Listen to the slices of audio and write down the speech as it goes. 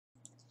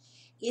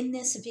In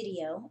this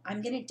video,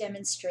 I'm going to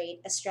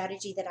demonstrate a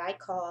strategy that I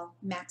call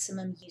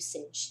maximum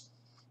usage.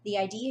 The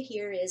idea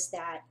here is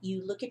that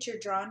you look at your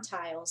drawn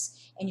tiles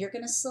and you're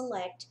going to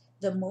select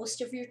the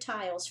most of your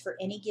tiles for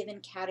any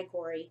given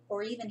category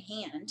or even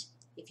hand,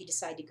 if you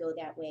decide to go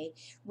that way,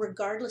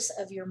 regardless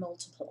of your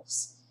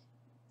multiples.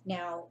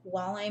 Now,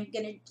 while I'm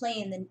going to play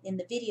in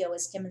the video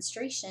as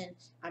demonstration,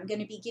 I'm going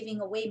to be giving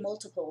away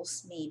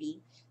multiples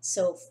maybe.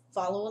 So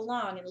follow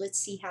along and let's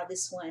see how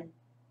this one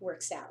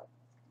works out.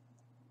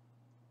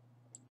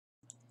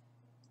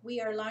 We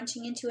are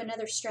launching into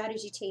another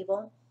strategy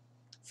table.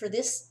 For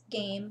this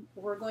game,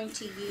 we're going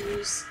to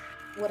use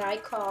what I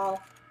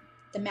call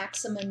the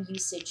maximum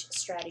usage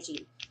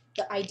strategy.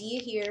 The idea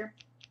here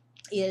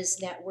is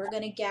that we're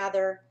going to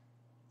gather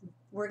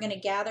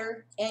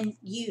and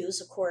use,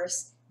 of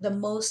course, the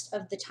most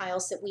of the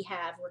tiles that we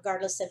have,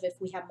 regardless of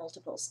if we have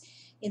multiples.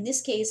 In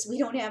this case, we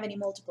don't have any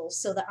multiples,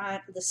 so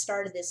the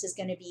start of this is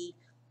going to be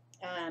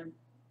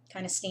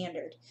kind of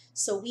standard.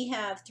 So we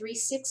have 3,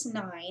 6,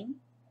 9.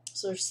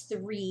 So there's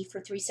 3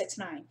 for 3, 6,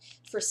 9.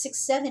 For 6,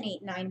 7,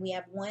 8, 9, we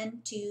have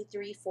 1, 2,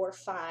 3, 4,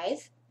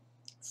 5.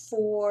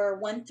 For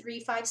 1, 3,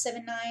 5,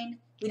 7, 9,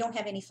 we don't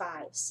have any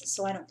 5s,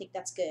 so I don't think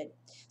that's good.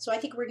 So I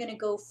think we're going to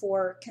go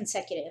for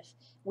consecutive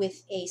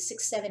with a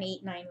 6, 7,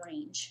 8, 9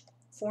 range,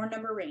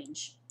 4-number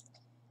range.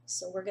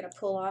 So we're going to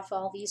pull off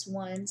all these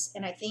 1s,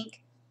 and I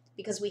think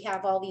because we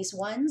have all these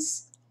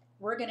 1s,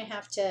 we're going to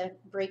have to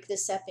break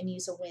this up and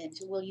use a wind.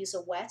 We'll use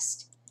a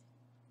west,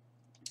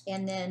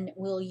 and then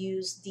we'll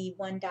use the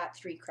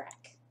 1.3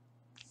 crack.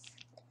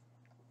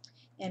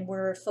 And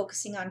we're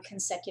focusing on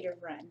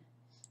consecutive run.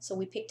 So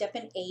we picked up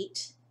an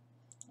 8,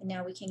 and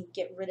now we can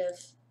get rid of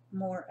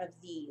more of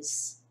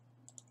these.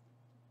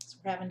 So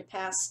we're having to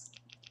pass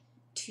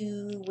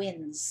 2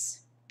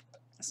 wins.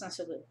 That's not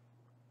so good.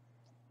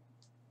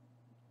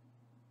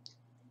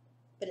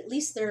 But at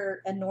least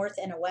they're a north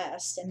and a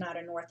west and not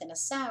a north and a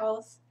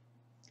south.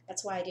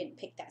 That's why I didn't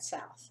pick that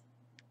south.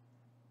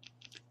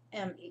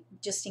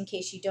 Just in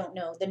case you don't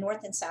know, the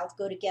north and south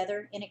go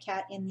together in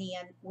the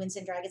Winds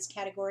and Dragons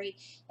category,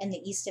 and the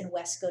east and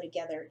west go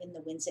together in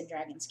the Winds and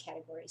Dragons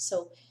category.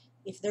 So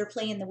if they're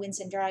playing the Winds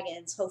and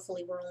Dragons,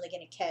 hopefully we're only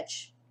going to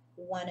catch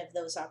one of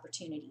those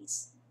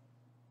opportunities.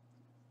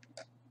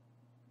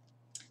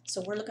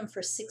 So we're looking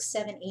for 6,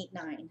 7, 8,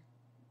 9,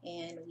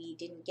 and we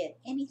didn't get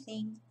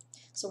anything.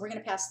 So we're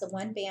going to pass the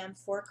 1 bam,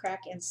 4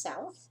 crack, and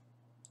south.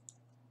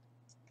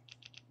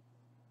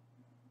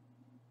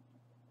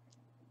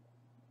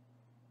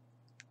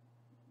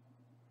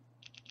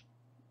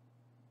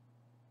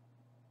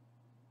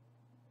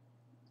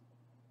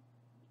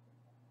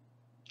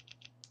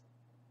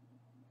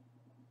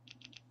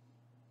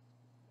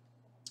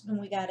 And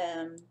we got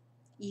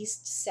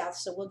east, south,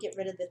 so we'll get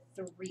rid of the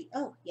 3.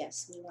 Oh,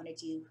 yes, we want to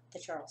do the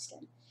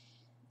Charleston.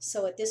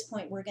 So at this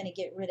point, we're going to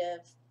get rid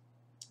of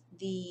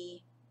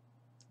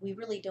we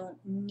really don't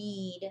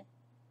need,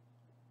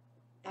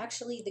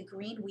 actually the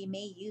green we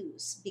may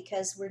use,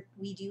 because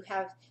we do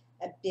have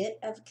a bit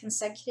of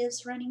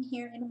consecutives running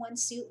here in one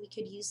suit. We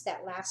could use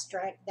that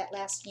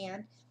last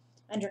hand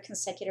under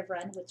consecutive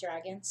run with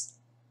dragons.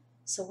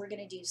 So we're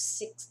going to do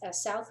 6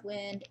 south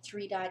wind,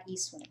 3 dot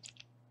east wind.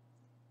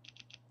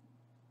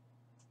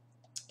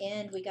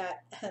 And we got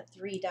a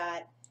 3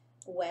 dot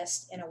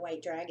west and a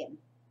white dragon.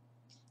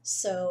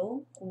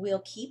 So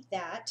we'll keep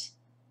that,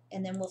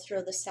 and then we'll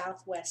throw the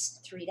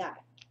southwest 3 dot.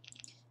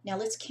 Now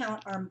let's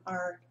count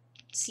our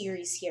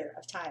series here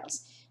of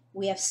tiles.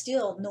 We have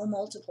still no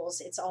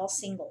multiples, it's all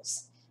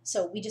singles.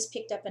 So we just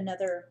picked up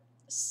another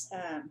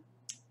a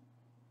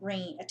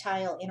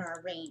tile in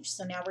our range.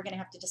 So now we're going to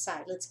have to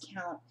decide. Let's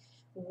count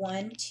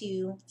 1,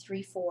 2,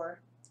 3,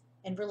 4,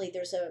 and really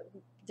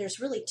there's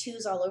really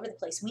 2s all over the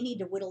place. We need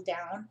to whittle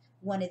down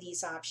one of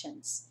these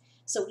options.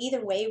 So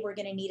either way, we're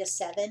going to need a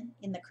 7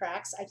 in the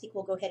cracks. I think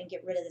we'll go ahead and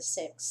get rid of the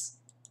 6.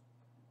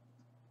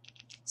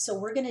 So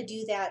we're going to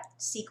do that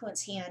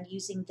sequence hand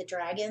using the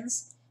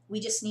dragons. We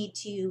just need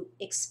to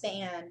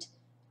expand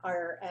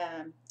our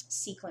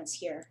sequence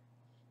here.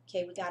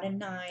 Okay, we got a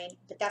 9,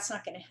 but that's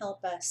not going to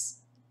help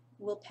us.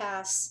 We'll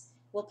pass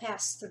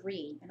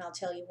 3, and I'll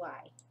tell you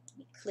why.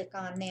 Click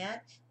on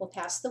that. We'll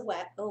pass the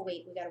west. Oh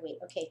wait, we gotta wait.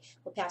 Okay,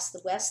 we'll pass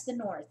the west, the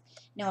north.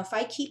 Now if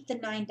I keep the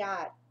 9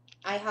 dot,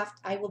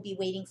 I will be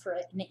waiting for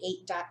an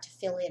 8 dot to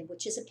fill in,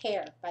 which is a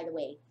pair, by the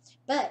way.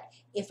 But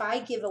if I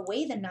give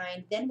away the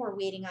 9, then we're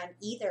waiting on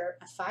either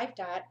a 5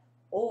 dot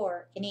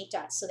or an 8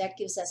 dot. So that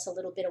gives us a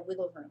little bit of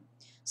wiggle room.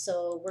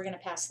 So we're gonna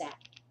pass that.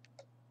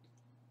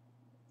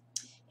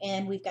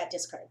 And we've got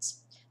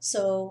discards.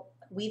 So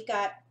we've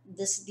got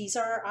this. These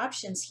are our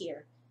options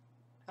here.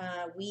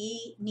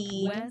 We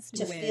need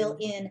to fill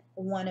in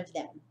one of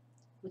them.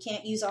 We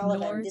can't use all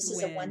of them. This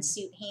is a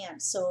 1-suit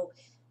hand, so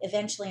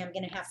eventually I'm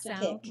going to have to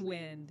pick.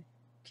 Wind.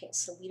 Okay,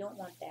 so we don't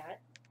want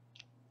that.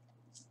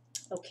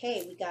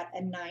 Okay, we got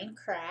a 9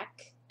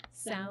 crack.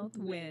 South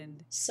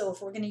wind. So if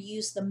we're going to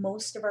use the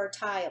most of our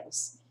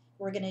tiles,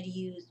 we're going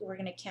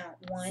to count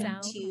 1,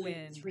 South 2,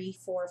 wind. 3,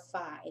 4,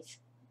 5.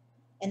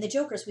 And the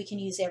jokers we can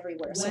use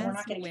everywhere, so we're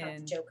not going to count the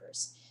wind.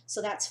 jokers.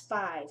 So that's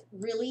 5.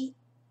 Really,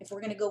 if we're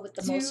going to go with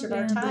the 2 most of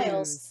our bamboos.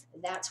 tiles,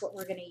 that's what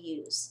we're going to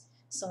use.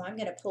 So I'm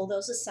going to pull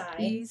those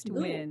aside. East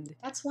Ooh, wind.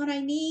 that's what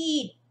I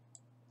need.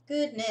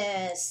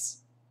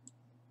 Goodness.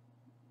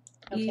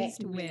 Okay,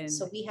 East wind.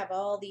 so we have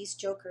all these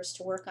jokers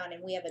to work on,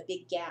 and we have a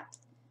big gap.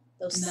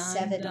 Those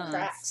 9 7 dots.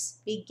 cracks,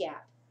 big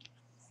gap.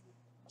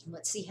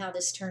 Let's see how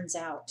this turns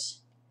out.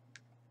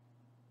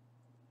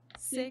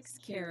 6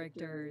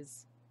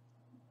 characters.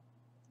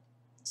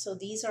 So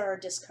these are our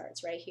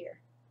discards right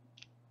here.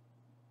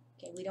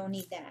 Okay, we don't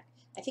need that.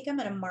 I think I'm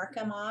going to mark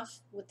them off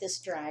with this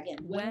dragon.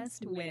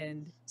 West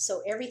wind.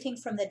 So everything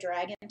from the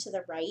dragon to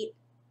the right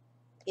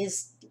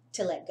is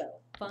to let go.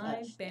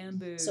 5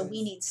 bamboos. So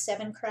we need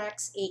 7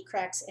 cracks, 8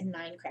 cracks, and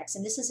 9 cracks.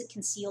 And this is a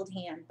concealed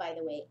hand, by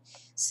the way.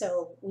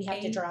 So we have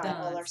to 8 draw it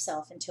all dots.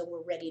 ourselves until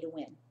we're ready to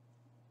win.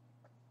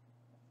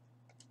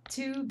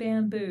 2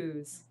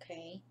 bamboos.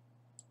 Okay.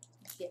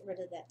 Get rid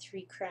of that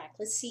 3 crack.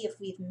 Let's see if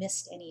we've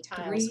missed any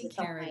tiles 3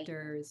 without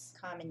characters.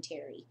 my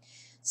commentary.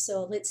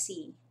 So let's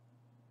see.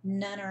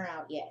 None are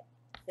out yet.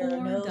 There 4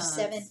 are no dots.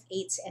 7,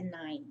 8s, and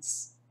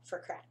 9s for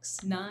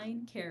cracks.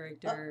 9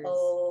 characters.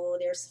 Uh-oh,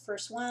 there's the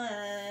first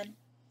one.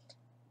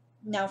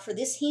 Now for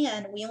this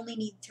hand, we only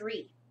need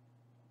 3.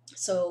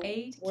 So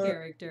 8 we're,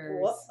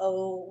 characters.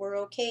 uh-oh, we're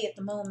okay at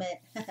the moment.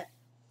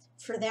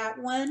 For that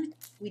one,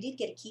 we did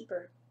get a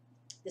keeper.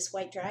 This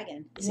white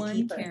dragon is a 1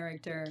 keeper.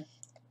 character.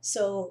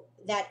 So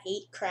that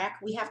 8 crack,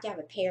 we have to have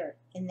a pair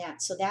in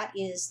that. So that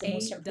is the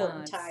most 8 important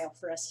dots. tile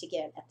for us to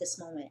get at this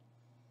moment.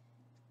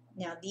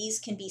 Now these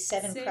can be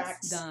 7 6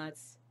 cracks.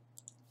 dots.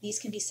 These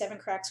can be 7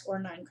 cracks or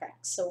 9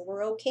 cracks. So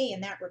we're okay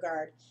in that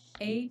regard.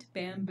 8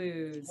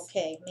 bamboos.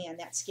 Okay, man,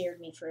 that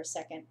scared me for a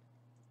second.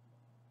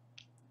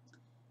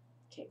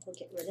 Okay, we'll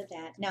get rid of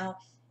that. Now,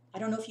 I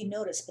don't know if you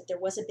noticed, but there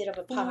was a bit of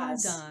a 4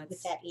 pause dots.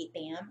 with that 8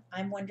 bam.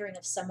 I'm wondering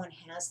if someone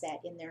has that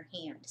in their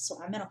hand.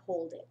 So I'm going to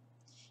hold it,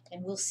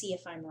 and we'll see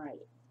if I'm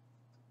right.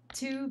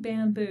 2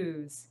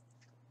 bamboos.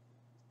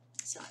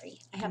 Sorry,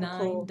 I have 9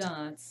 a cold.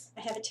 dots.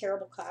 I have a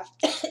terrible cough.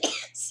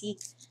 See?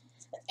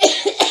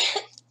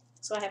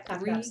 So I have cough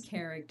 3 drops.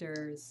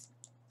 characters.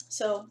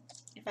 So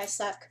if I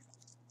suck,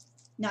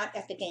 not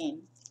at the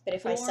game, but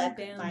if I 4 suck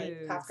bamboos. my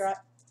cough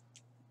drop,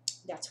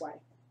 that's why.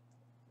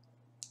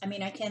 I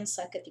mean, I can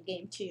suck at the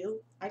game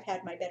too. I've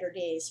had my better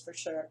days for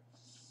sure.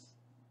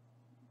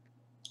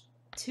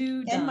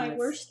 2 dots. And my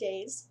worst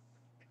days.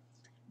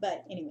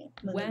 But anyway,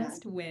 moving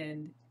West on.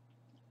 wind.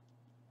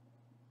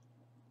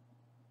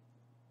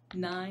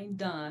 9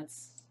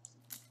 dots.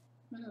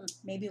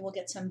 Maybe we'll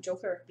get some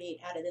joker bait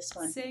out of this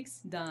one. 6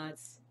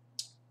 dots.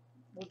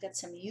 We'll get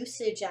some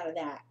usage out of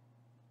that.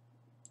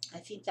 I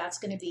think that's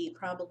going to be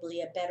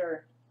probably a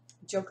better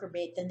joker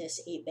bait than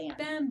this 8 bam.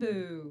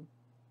 Bamboo.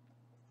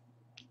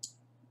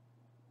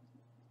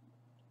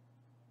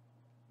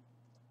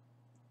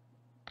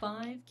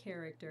 5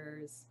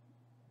 characters.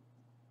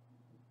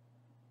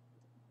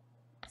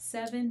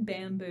 7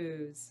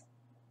 bamboos.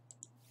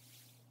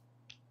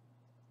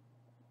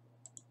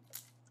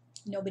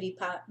 Nobody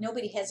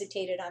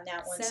hesitated on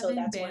that one, so 7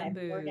 that's why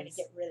we're going to bamboos.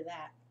 get rid of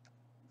that.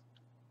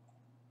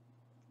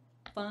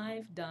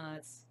 5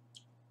 dots.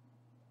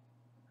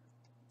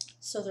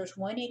 So there's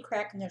 1 8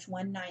 crack and there's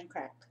 1 9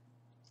 crack.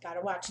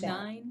 Gotta watch that.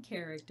 9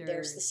 characters.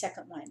 There's the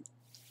second one.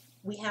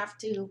 We have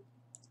to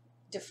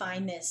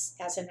define this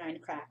as a 9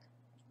 crack.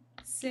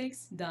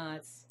 6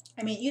 dots.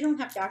 I mean, you don't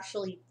have to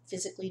actually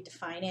physically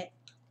define it.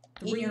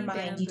 In 3 your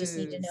mind, you just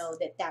need to bamboos. know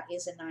that that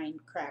is a 9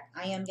 crack.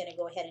 I am going to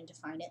go ahead and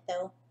define it,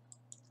 though.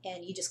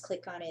 And you just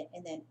click on it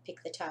and then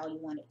pick the tile you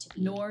want it to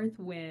be. North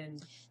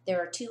wind. There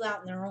are 2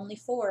 out and there are only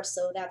 4,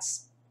 so it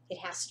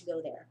has to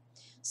go there.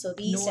 So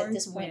these at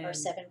this North point are wind.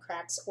 7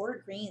 cracks or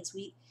greens.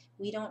 We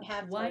don't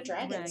have our White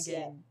dragons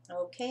dragon. yet.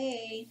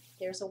 Okay,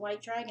 there's a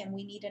white dragon.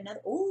 We need another.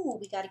 Ooh,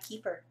 we got a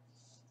keeper.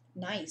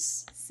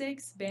 Nice.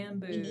 6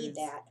 bamboos. We need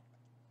that.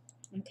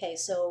 Okay,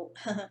 so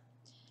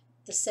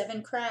the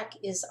 7 crack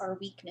is our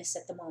weakness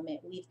at the moment.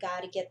 We've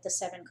got to get the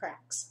 7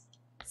 cracks.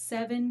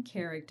 7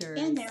 characters.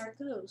 And there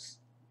it goes.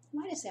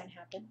 Why does that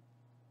happen?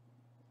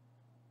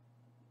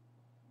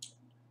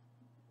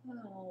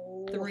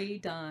 Oh. 3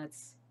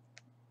 dots.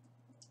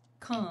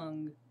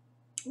 Kong.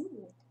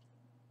 Ooh.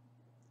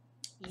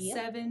 Yep.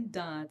 7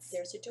 dots.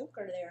 There's a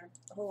joker there.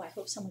 Oh, I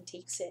hope someone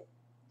takes it.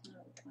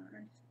 Oh,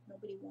 darn.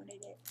 Nobody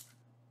wanted it.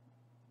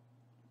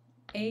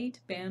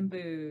 8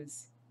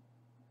 bamboos.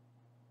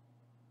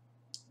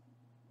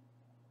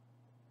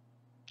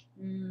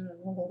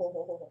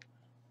 Oh.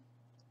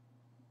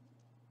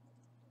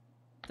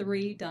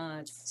 3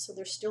 dots. So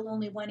there's still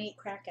only 1 8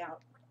 crack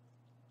out.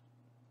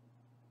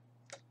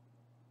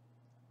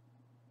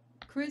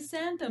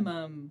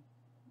 Chrysanthemum.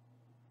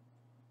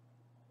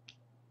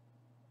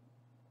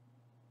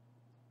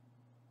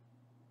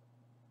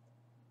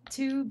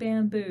 2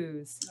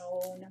 bamboos.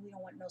 Oh, no, we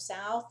don't want no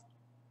south.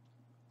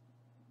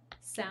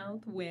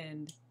 South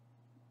wind.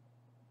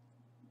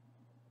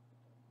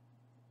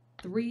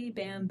 3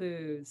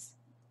 bamboos.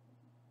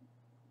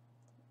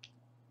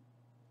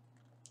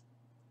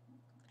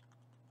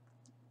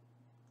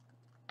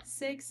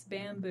 6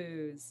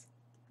 bamboos.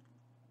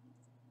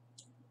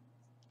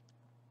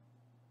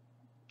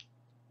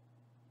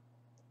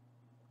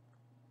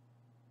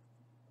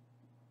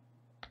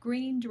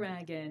 Green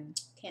dragon.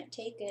 Can't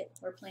take it.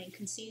 We're playing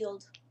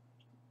concealed.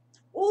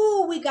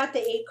 Oh, we got the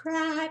 8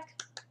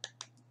 crack.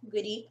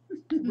 Goody.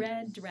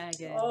 Red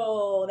dragon.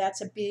 Oh,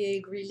 that's a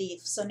big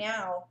relief. So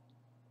now,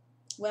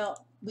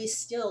 well, we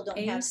still don't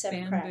have 8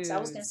 7 cracks. I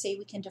was going to bamboos. say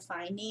we can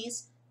define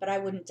these, but I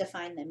wouldn't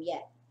define them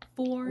yet.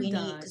 4 We need,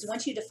 dots. because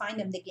once you define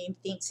them, the game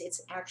thinks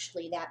it's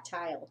actually that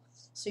tile.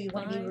 So you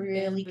want to be 5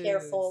 really bamboos.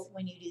 careful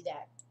when you do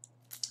that.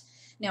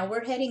 Now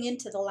we're heading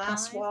into the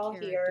last 5 wall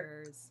here.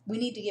 characters. We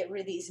need to get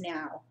rid of these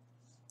now.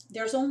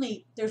 There's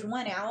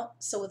one out,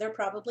 so they're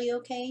probably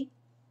okay.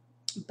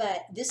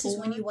 But this is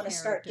when 4 you want to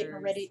start getting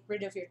characters.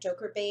 rid of your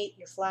joker bait,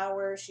 your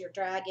flowers, your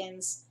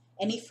dragons,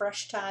 any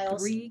fresh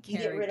tiles. 3 You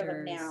get rid of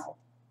them characters. now.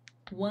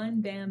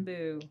 1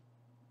 bamboo.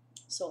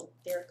 So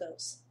there it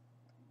goes.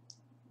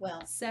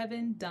 Well,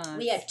 7 dots.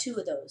 we had 2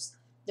 of those.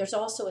 There's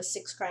also a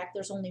 6 crack.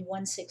 There's only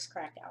 1 6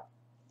 crack out.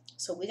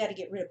 So we got to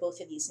get rid of both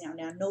of these now.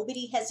 Now,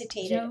 nobody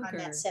hesitated on Joker.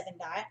 that 7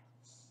 dot.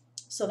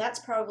 So that's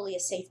probably a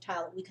safe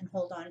tile that we can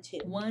hold on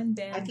to. 1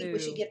 bamboo. I think we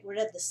should get rid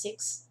of the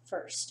 6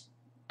 first.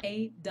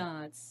 8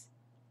 dots.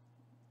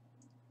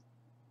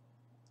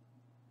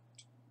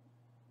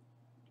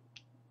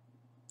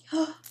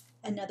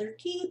 Another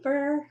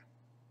keeper.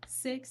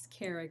 6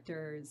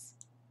 characters.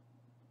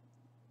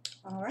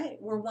 All right,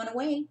 we're 1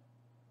 away.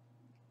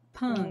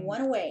 We're Pung.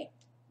 1 away.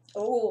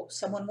 Oh,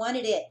 someone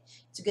wanted it.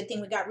 It's a good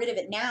thing we got rid of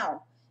it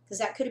now, because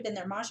that could have been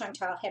their Mahjong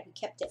tile had we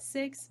kept it.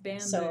 6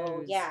 bamboos.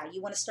 So yeah,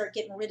 you want to start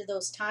getting rid of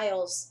those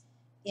tiles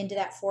into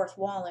that 4th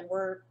wall, and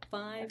we're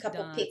 5 a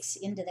couple dots. picks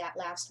into that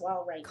last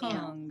wall right now.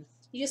 Kong.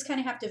 You just kind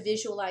of have to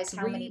visualize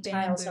how 3 many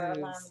tiles are bamboos.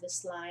 along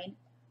this line.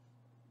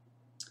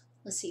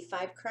 Let's see,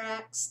 5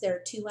 cracks. There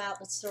are 2 out.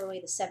 Let's throw away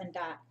the 7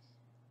 dot.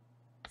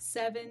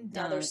 7 dots.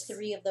 Now there's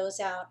 3 of those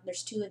out.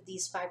 There's 2 of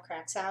these 5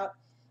 cracks out.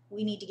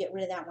 We need to get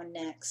rid of that one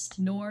next.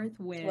 North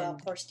wind. Well,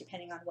 of course,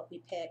 depending on what we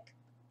pick.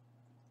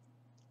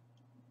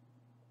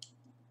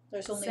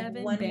 There's only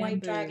 7 one white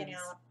bamboos. dragon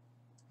out.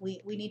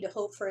 We need to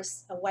hope for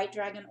a white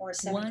dragon or a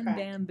 7 1 crack.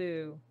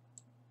 bamboo.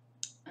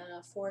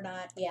 4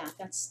 dot. Yeah,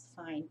 that's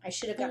fine. I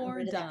should have gotten 4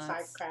 rid of that dots.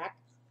 5 crack,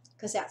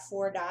 because that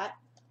 4 dot,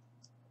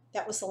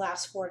 that was the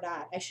last 4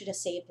 dot. I should have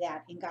saved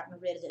that and gotten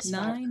rid of this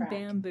 5 9 crack.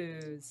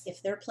 bamboos.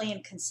 If they're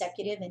playing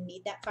consecutive and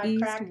need that 5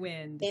 East crack,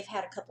 wind. they've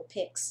had a couple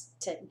picks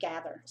to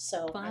gather.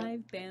 So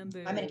 5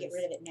 bamboos. I'm going to get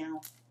rid of it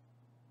now.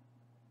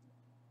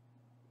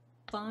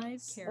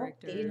 5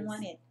 characters. Oh, they didn't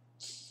want it.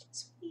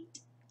 Sweet.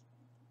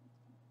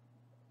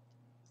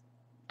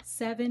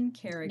 7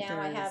 characters.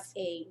 Now I have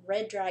a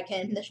red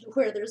dragon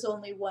where there's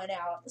only 1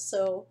 out.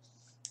 So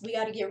we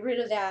got to get rid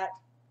of that.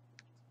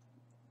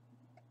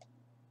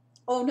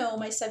 Oh no,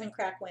 my 7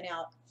 crack went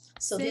out.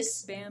 So 6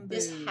 this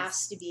bamboos.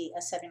 has to be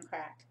a 7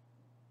 crack.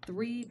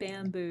 3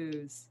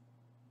 bamboos.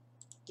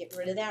 Get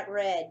rid of that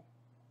red.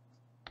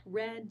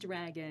 Red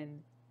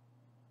dragon.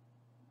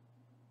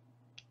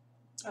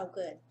 Oh,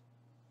 good.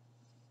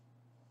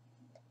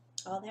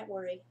 All that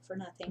worry for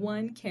nothing.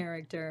 1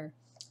 character.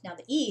 Now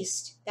the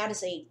east, that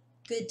is a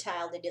good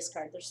tile to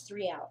discard. There's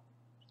 3 out.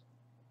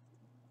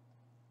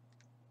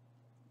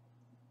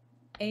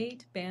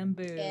 8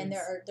 bamboos. And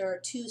there are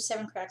 2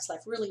 7 cracks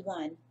left. Really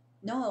 1.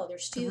 No,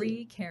 there's 2.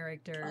 3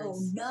 characters. Oh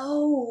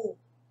no.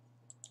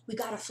 We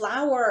got a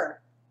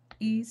flower.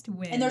 East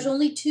wind. And there's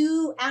only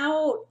 2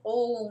 out.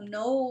 Oh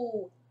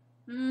no.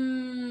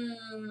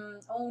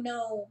 Oh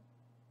no.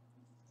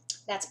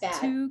 That's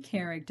bad. 2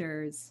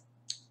 characters.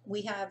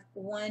 We have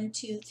 1,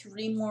 2,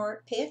 3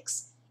 more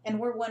picks, and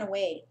we're 1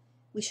 away.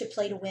 We should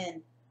play to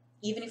win.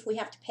 Even if we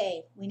have to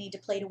pay, we need to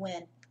play to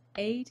win.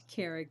 8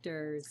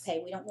 characters.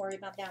 Okay, we don't worry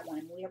about that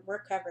one.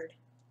 We're covered.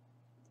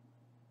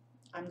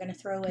 I'm going to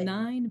throw it.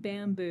 9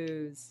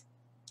 bamboos.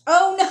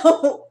 Oh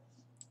no!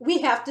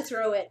 We have to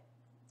throw it.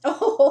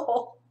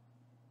 Oh!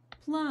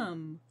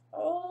 Plum.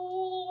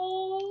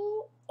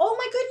 Oh! Oh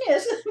my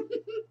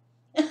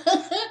goodness!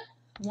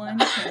 1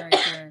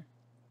 character.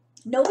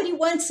 Nobody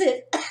wants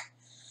it.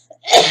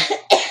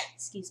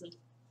 Excuse me.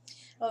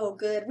 Oh,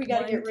 good. We got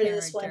to 1 get rid of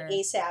this one character.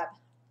 ASAP.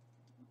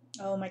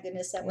 Oh my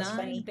goodness, that was 9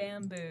 funny.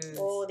 bamboos.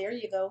 Oh, there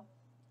you go.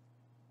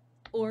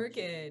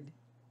 Orchid.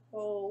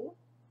 Oh.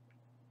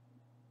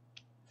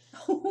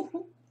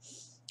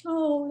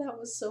 Oh, that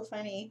was so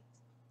funny.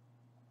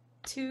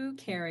 2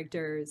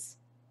 characters.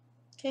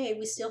 Okay,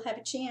 we still have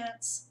a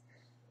chance.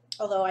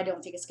 Although I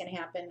don't think it's going to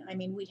happen. I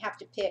mean, we'd have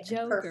to pick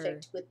Joker.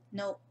 perfect with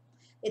no.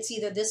 It's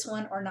either this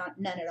one or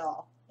none at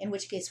all. In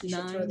which case we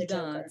should 9 throw the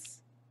Joker. dots.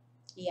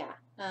 Yeah,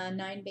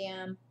 9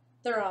 bam.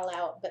 They're all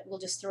out, but we'll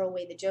just throw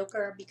away the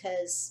Joker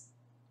because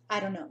I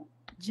don't know.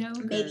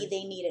 Joker. Maybe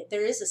they need it.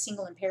 There is a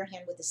single and pair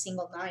hand with a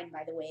single 9,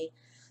 by the way.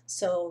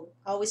 So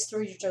always throw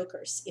your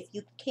Jokers. If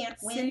you can't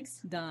win 6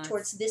 dots.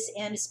 towards this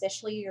end,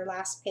 especially your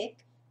last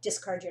pick,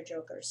 discard your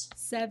Jokers.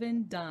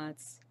 7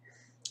 dots.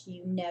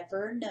 You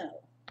never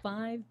know.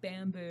 5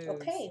 bamboos.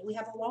 Okay, we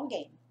have a wall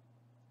game.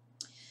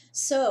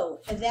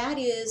 So that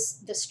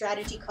is the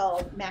strategy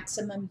called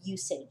maximum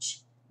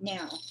usage.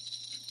 Now,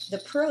 the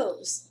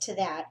pros to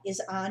that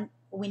is on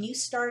when you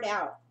start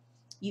out,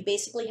 you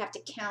basically have to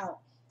count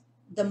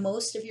the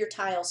most of your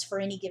tiles for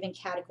any given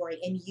category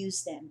and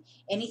use them.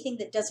 Anything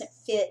that doesn't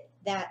fit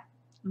that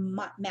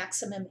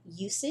maximum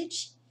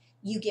usage,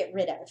 you get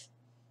rid of.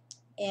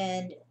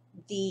 And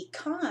the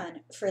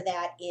con for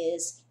that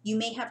is you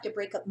may have to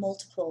break up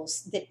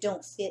multiples that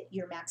don't fit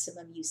your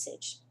maximum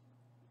usage.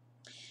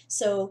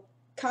 So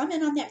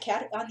comment on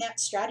that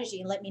strategy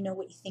and let me know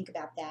what you think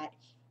about that.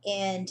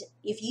 And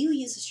if you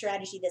use a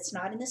strategy that's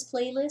not in this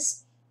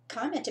playlist,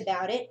 comment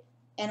about it,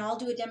 and I'll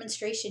do a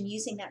demonstration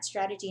using that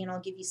strategy, and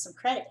I'll give you some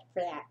credit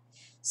for that.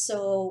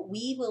 So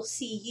we will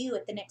see you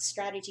at the next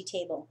strategy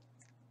table.